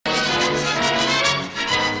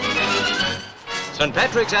St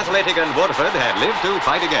Patrick's Athletic and Waterford had lived to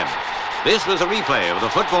fight again. This was a replay of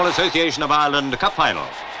the Football Association of Ireland Cup final.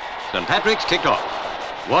 St Patrick's kicked off.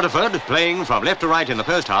 Waterford, playing from left to right in the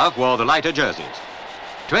first half, wore the lighter jerseys.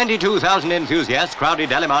 22,000 enthusiasts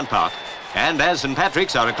crowded Dalymount Park, and as St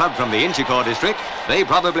Patrick's are a club from the Inchicore district, they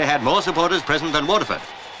probably had more supporters present than Waterford.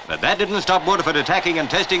 But that didn't stop Waterford attacking and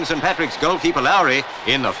testing St Patrick's goalkeeper Lowry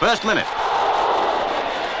in the first minute.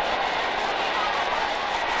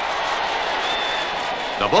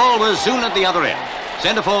 The ball was soon at the other end.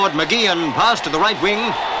 Centre forward McGeehan passed to the right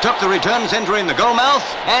wing, took the return centre in the goal mouth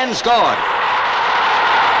and scored.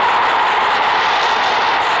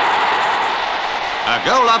 A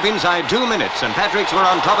goal up inside 2 minutes. St Patrick's were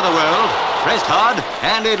on top of the world, pressed hard,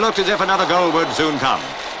 and it looked as if another goal would soon come.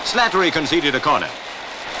 Slattery conceded a corner.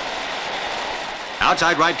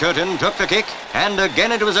 Outside right curtain took the kick, and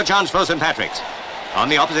again it was a chance for St Patrick's. On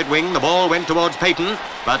the opposite wing, the ball went towards Peyton,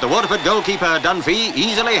 but the Waterford goalkeeper Dunphy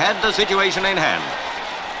easily had the situation in hand.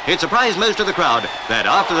 It surprised most of the crowd that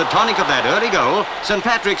after the tonic of that early goal, St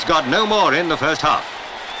Patrick's got no more in the first half.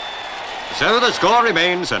 So the score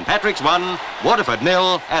remains St Patrick's 1, Waterford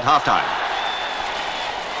 0 at half-time.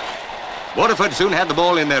 Waterford soon had the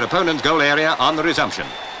ball in their opponent's goal area on the resumption.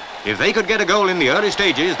 If they could get a goal in the early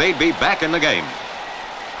stages, they'd be back in the game.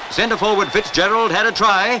 Centre forward Fitzgerald had a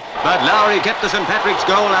try, but Lowry kept the St Patrick's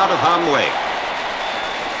goal out of harm's way.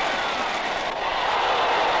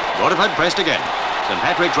 Waterford pressed again. St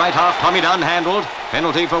Patrick's right half Tommy Dunne handled,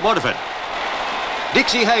 penalty for Waterford.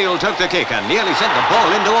 Dixie Hale took the kick and nearly sent the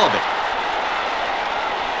ball into orbit.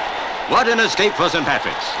 What an escape for St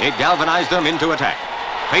Patrick's. It galvanised them into attack.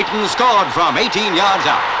 Peyton scored from 18 yards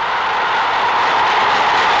out.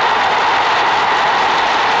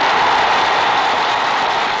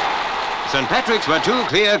 St Patrick's were 2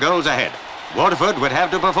 clear goals ahead. Waterford would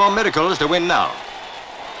have to perform miracles to win now.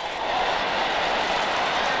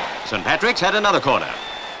 St Patrick's had another corner.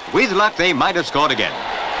 With luck, they might have scored again.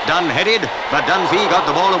 Dunne headed, but Dunphy got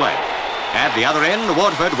the ball away. At the other end,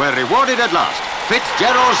 Waterford were rewarded at last.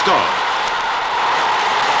 Fitzgerald scored.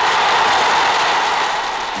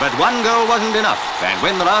 But 1 goal wasn't enough, and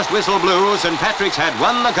when the last whistle blew, St Patrick's had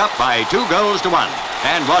won the cup by 2 goals to 1.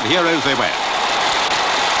 And what heroes they were.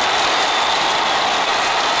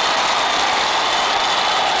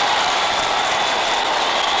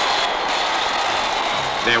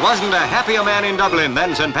 There wasn't a happier man in Dublin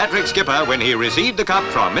than St Patrick's skipper when he received the cup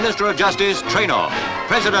from Minister of Justice Traynor,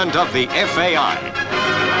 President of the FAI.